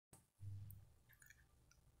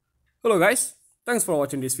Hello guys, thanks for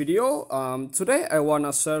watching this video. Today I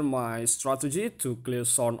wanna share my strategy to clear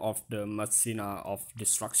Scorn of the Machina of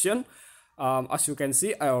Destruction. As you can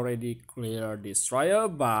see, I already cleared this trial,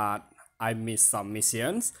 but I missed some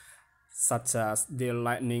missions, such as deal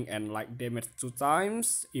lightning and light damage 2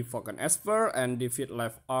 times, evoke an Esper, and defeat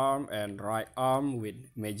left arm and right arm with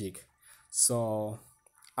magic. So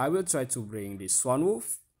I will try to bring this Swan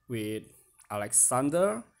Wolf with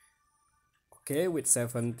Alexander. Okay, with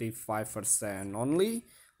 75% only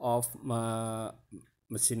of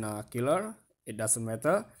Machina killer. It doesn't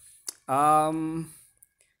matter.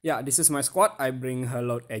 Yeah, this is my squad. I bring her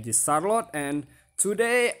Lord Aegis Charlotte, and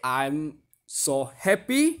today I'm so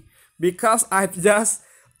happy because I've just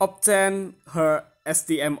obtained her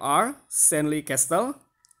STMR Senli Castle.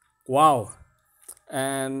 Wow.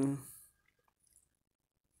 And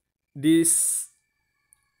this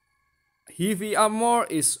heavy armor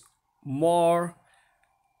is more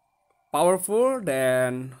powerful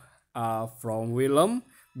than from Willem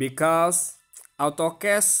because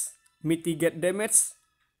autocast mitigate damage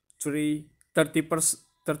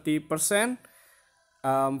 30%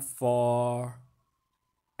 for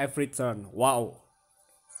every turn. Wow,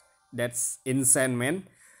 that's insane, man.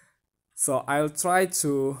 So I'll try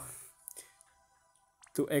to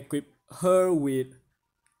equip her with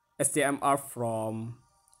STMR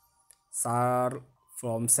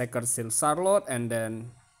from Second Seal Charlotte, and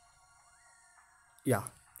then yeah,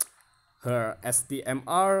 her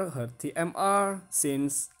STMR, her TMR,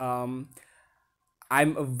 since I'm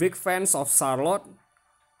a big fan of Charlotte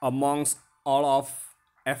amongst all of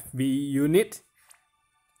Ffbe unit.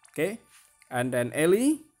 Okay, and then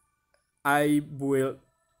Elly, I build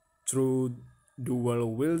through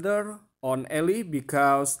dual wielder on Elly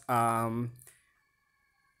because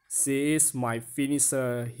she is my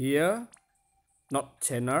finisher here, not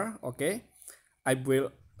chainer. Okay, I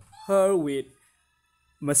build her with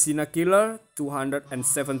Machina killer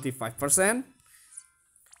 275%.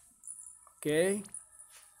 Okay,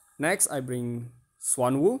 next I bring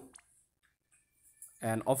Swanwu,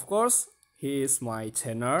 and of course he is my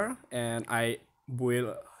chainer, and I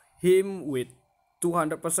build him with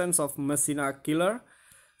 200% of Machina killer.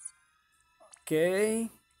 Okay,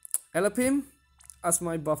 I love him as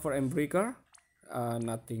my buffer and breaker.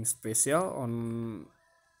 Nothing special on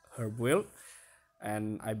her build.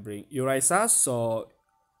 And I bring Yuraisha, so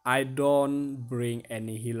I don't bring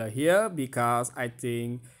any healer here because I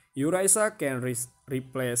think Yuraisha can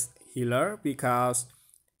replace healer because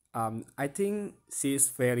I think she's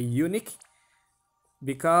very unique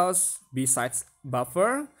because besides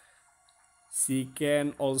buffer, she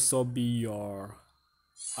can also be your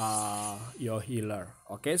healer.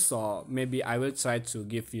 Okay, so maybe I will try to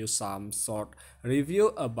give you some short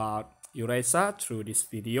review about Yuraisha through this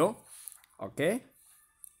video. Okay.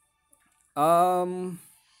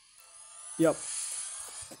 Yep.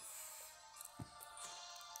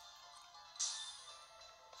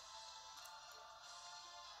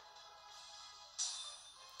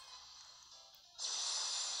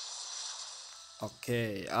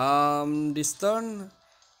 Okay. This turn,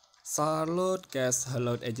 Charlotte casts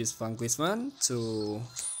Hello Aegis Vanquishment to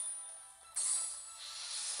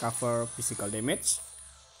cover physical damage,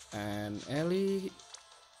 and Elly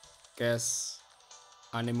casts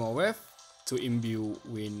Anemo Wave to imbue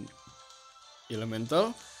Wind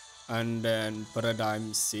Elemental, and then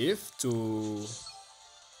Paradigm Shift to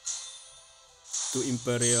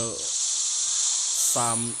Imperial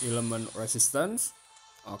some element resistance.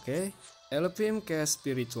 Okay, Elpim cast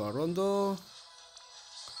Spiritual Rondo,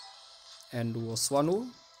 and Swanu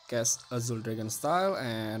cast Azul Dragon Style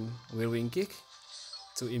and Whirlwind Kick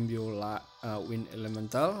to imbue Wind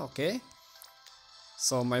Elemental. Okay,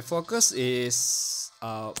 so my focus is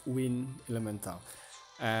Wind Elemental,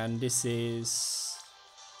 and this is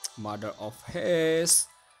Mother of Haste.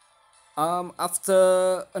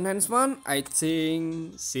 After enhancement, I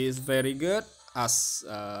think she is very good as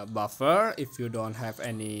a buffer. If you don't have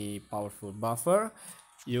any powerful buffer,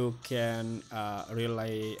 you can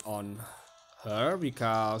rely on her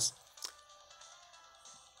because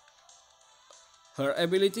her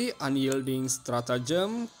ability Unyielding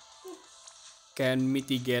Stratagem can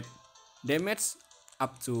mitigate damage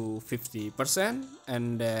up to 50%,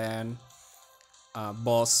 and then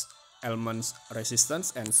boss elements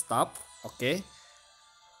resistance and stop. Okay,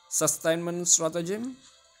 sustainment stratagem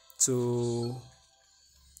to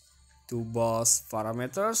boss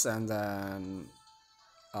parameters, and then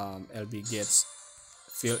LB gates,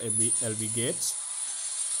 fill LB gates.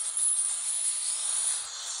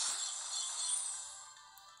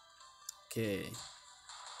 Okay,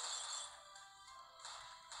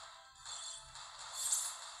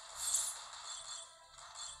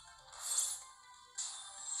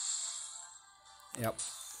 Yep.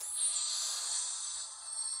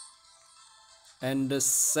 And the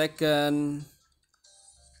second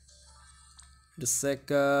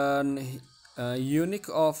unique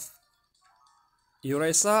of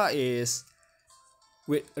Yuraisha is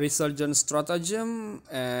with resurgence stratagem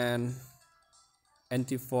and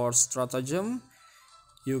anti-force stratagem.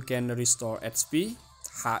 You can restore HP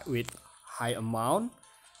with high amount,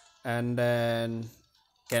 and then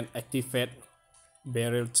can activate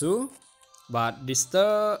barrel too. But this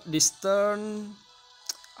turn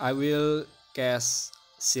I will cast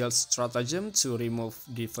shield stratagem to remove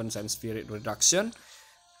defense and spirit reduction,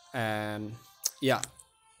 and yeah,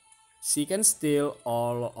 she can steal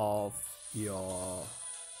all of your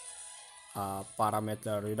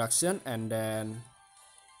parameter reduction, and then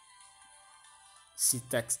she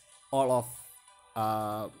takes all of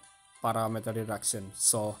uh, parameter reduction,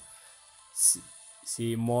 so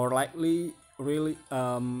she more likely really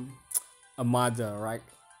a mother, right?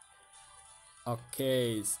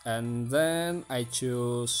 Okay, and then I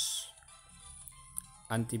choose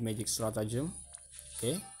anti-magic stratagem.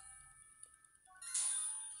 Okay,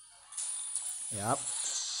 yep.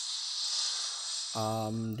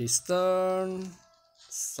 This turn,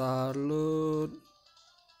 salute,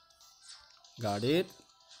 got it.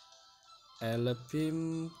 Elly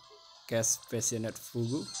cast passionate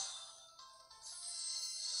fugu.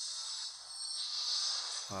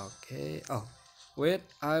 Okay. Oh, wait.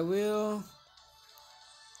 I will.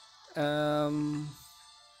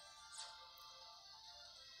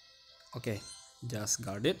 Okay. Just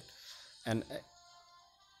guard it. And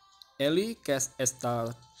Elly cast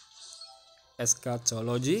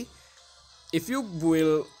eschatology. If you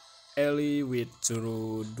build Elly with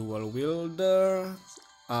true dual wielder,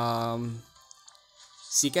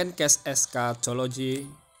 she can cast eschatology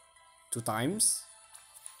 2 times.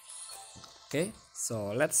 Okay,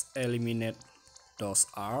 so let's eliminate those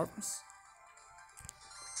arms.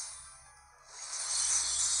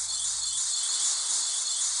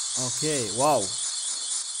 Okay, wow.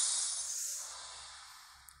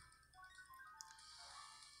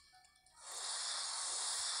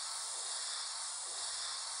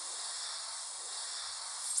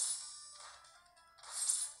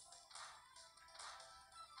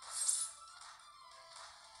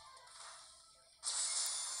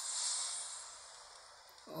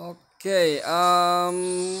 Okay,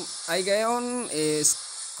 Aigeon is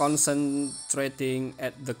concentrating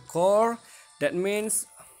at the core. That means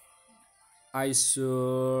I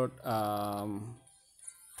should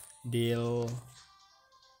deal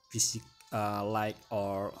physic like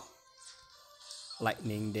or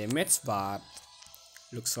lightning damage, but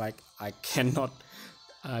looks like I cannot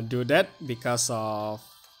do that because of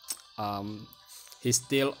he's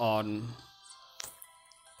still on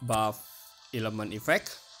buff element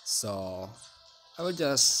effect, so I will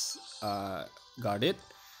just guard it.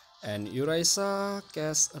 And Yuraisha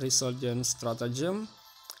cast resurgence stratagem,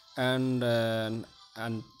 and then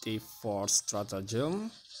anti-force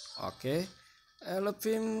stratagem. Okay,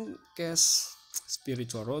 Ffbe cast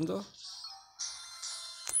spiritual rondo.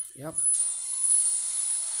 Yep.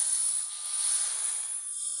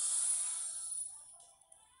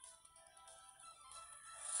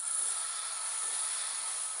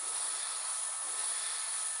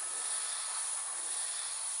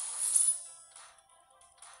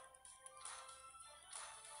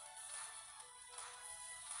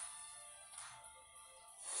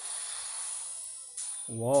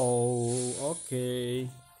 Whoa, okay.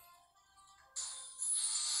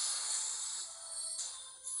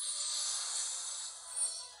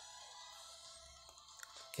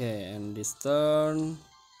 Okay, and this turn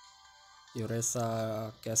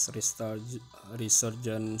Yuraisha cast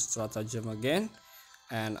resurgence stratagem again,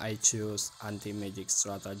 and I choose anti-magic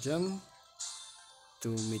stratagem to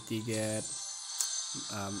mitigate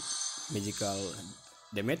magical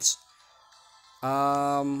damage.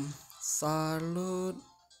 Salute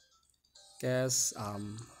cast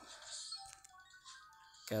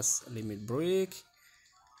limit break.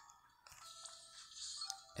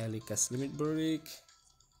 Elly cast limit break.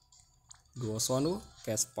 Duo Swanu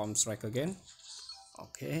cast palm strike again.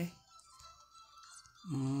 Okay.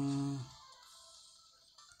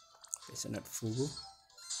 Passionate Fugu.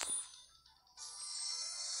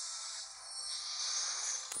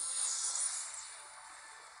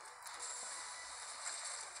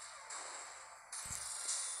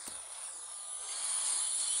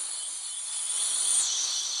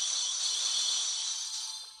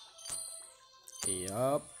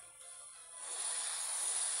 Yup.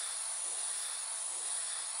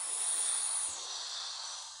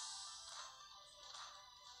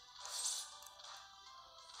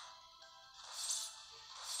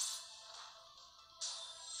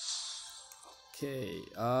 Okay,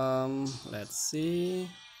 let's see.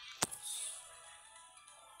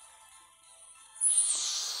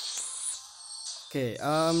 Okay,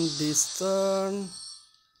 this turn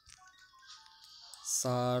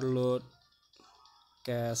Charlotte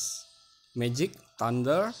cast magic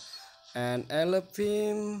thunder, and Elly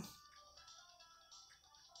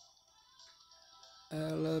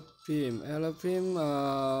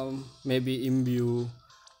maybe imbue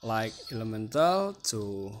like elemental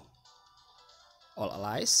to all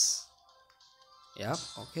allies. Yep,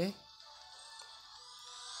 okay.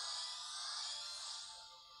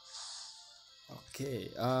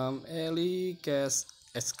 Okay, Elly cast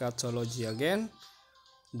eschatology again.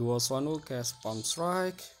 Dual Swanu cast palm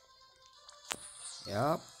strike.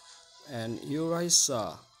 Yep, and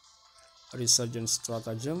Yuraisha resurgence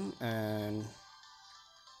stratagem, and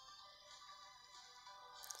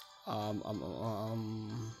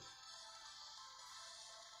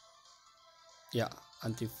yeah,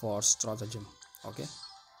 anti-force stratagem. Okay.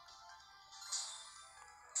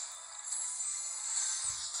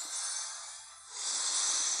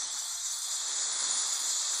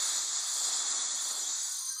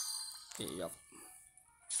 Yep.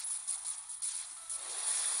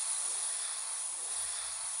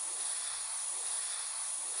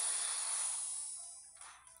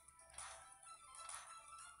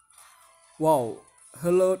 Wow,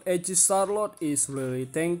 hello edgy Charlotte is really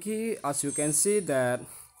tanky. As you can see that,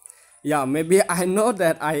 yeah, maybe I know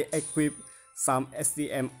that I equip some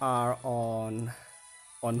SDMR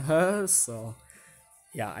on her, so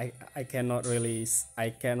yeah, I cannot really I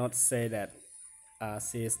cannot say that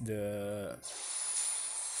she is the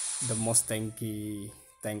most tanky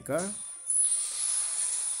tanker.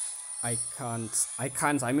 I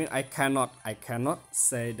cannot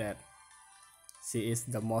say that she is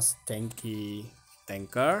the most tanky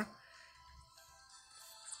tanker.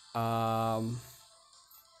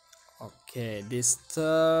 Okay, this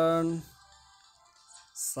turn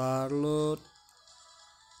Charlotte,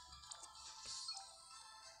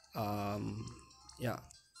 yeah,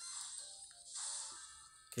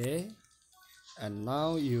 okay, and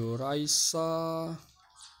now Yuraisha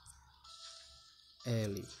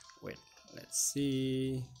Elly. Wait, let's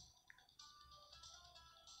see.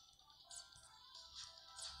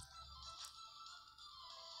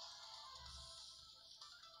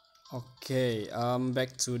 Okay,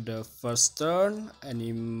 back to the first turn,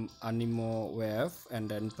 Animo Wave, and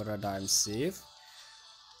then Paradigm Shift.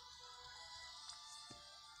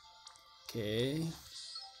 Okay.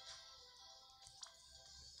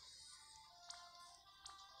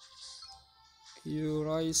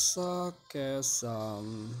 Yuraisha cast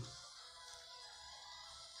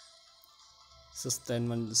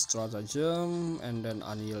sustainment stratagem, and then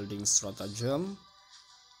unyielding stratagem,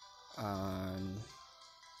 and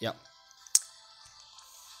yep.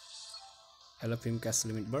 Elly cast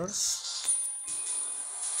limit burst.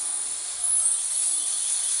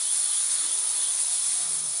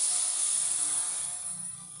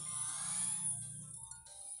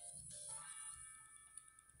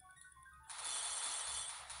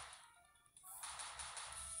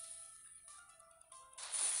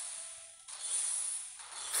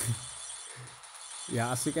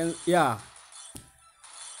 Yeah, as you can, yeah,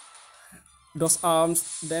 those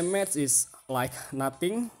arms damage is like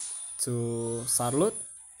nothing to Charlotte.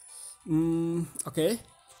 Okay,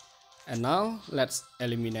 and now let's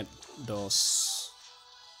eliminate those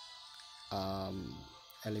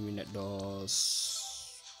eliminate those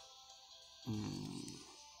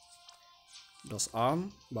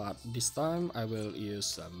arm, but this time I will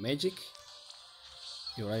use magic.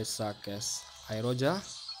 Yuraisha cast Airoja,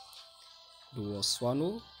 Duo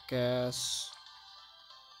Swanu cast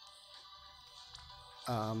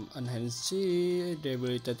enhance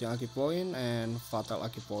debilitating Aki point and fatal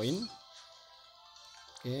Aki point.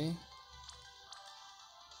 Okay.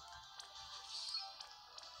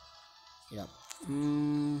 Yep.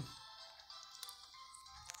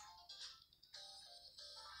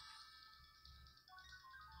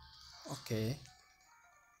 Okay.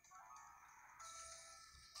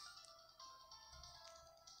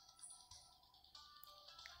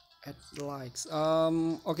 Add likes.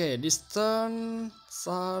 Okay, this turn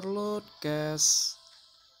Charlotte cast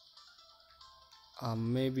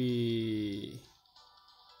maybe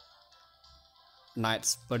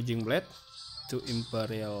Knight's Purging Blade to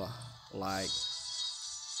Imperial like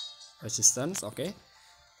resistance. Okay.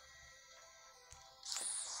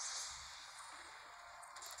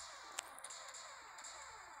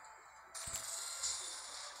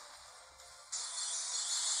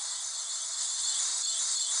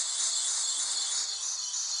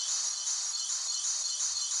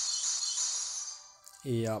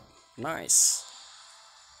 Yep, nice.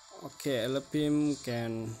 Okay, Ffbe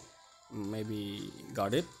can maybe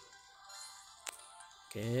got it.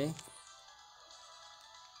 Okay,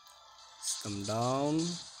 come down.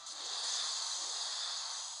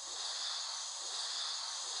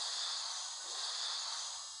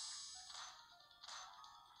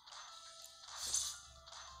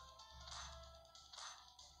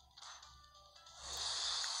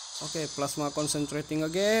 Okay, plasma concentrating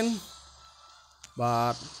again,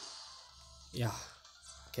 but yeah,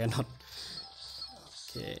 cannot.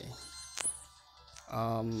 Okay,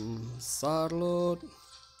 Charlotte.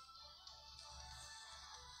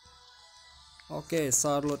 Okay,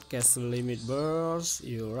 Charlotte cast limit burst,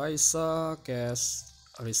 Yuraisha cast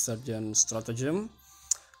resurgent stratagem,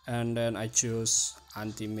 and then I choose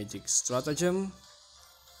anti-magic stratagem.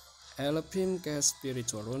 Ffbe cast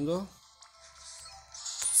spiritual rondo.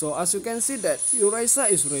 So as you can see that Yuraisha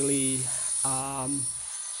is um,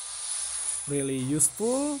 really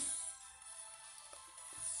useful,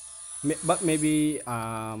 but maybe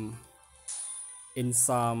in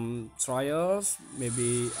some trials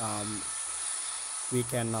maybe we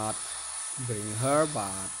cannot bring her, but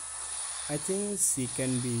I think she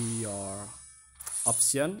can be your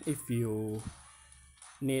option if you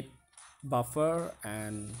need buffer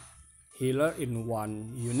and healer in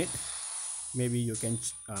one unit. Maybe you can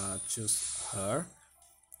choose her.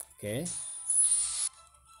 Okay,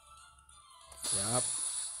 yep.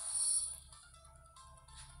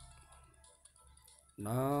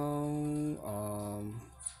 Now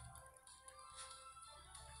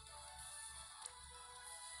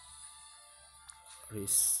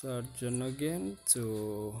resurgent again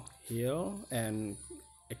to heal and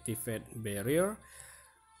activate barrier.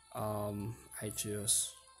 I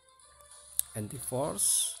choose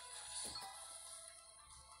anti-force.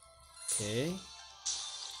 Okay,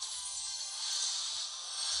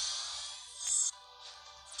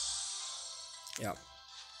 yep.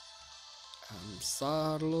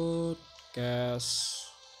 Charlotte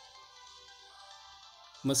cast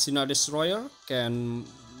Machina Destroyer, can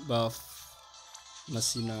buff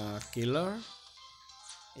Machina Killer.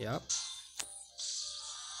 Yep.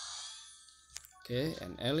 Okay,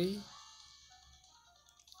 and Elly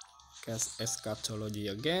cast Eschatology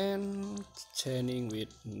again, chaining with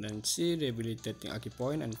Nancy, debilitating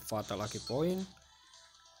Acupoint and fatal Acupoint.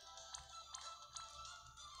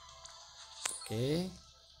 Okay.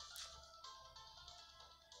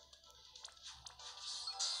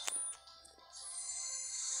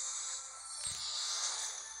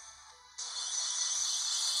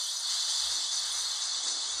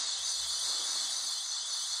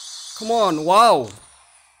 Come on, wow,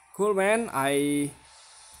 cool man. I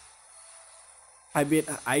beat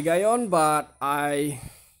Aigayon, but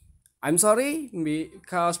I'm sorry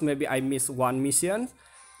because maybe I missed one mission,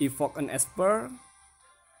 evoke an Esper.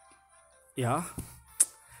 Yeah,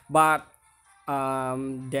 but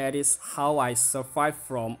that is how I survived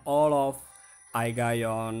from all of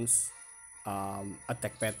Aigayon's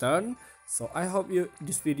attack pattern. So I hope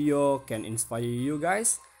this video can inspire you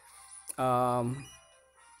guys.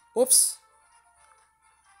 Oops,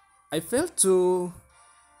 I failed to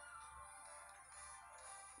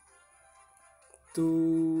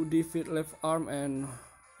defeat left arm and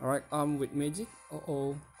right arm with magic.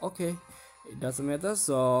 Okay, it doesn't matter.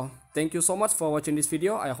 So thank you so much for watching this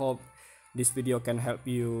video. I hope this video can help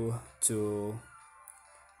you to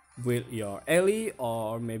build your Elly,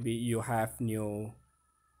 or maybe you have new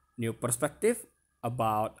perspective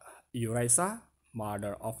about Yuraisha,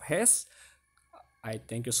 mother of Hes. I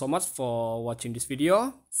thank you so much for watching this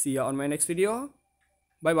video. See you on my next video.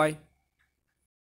 Bye bye.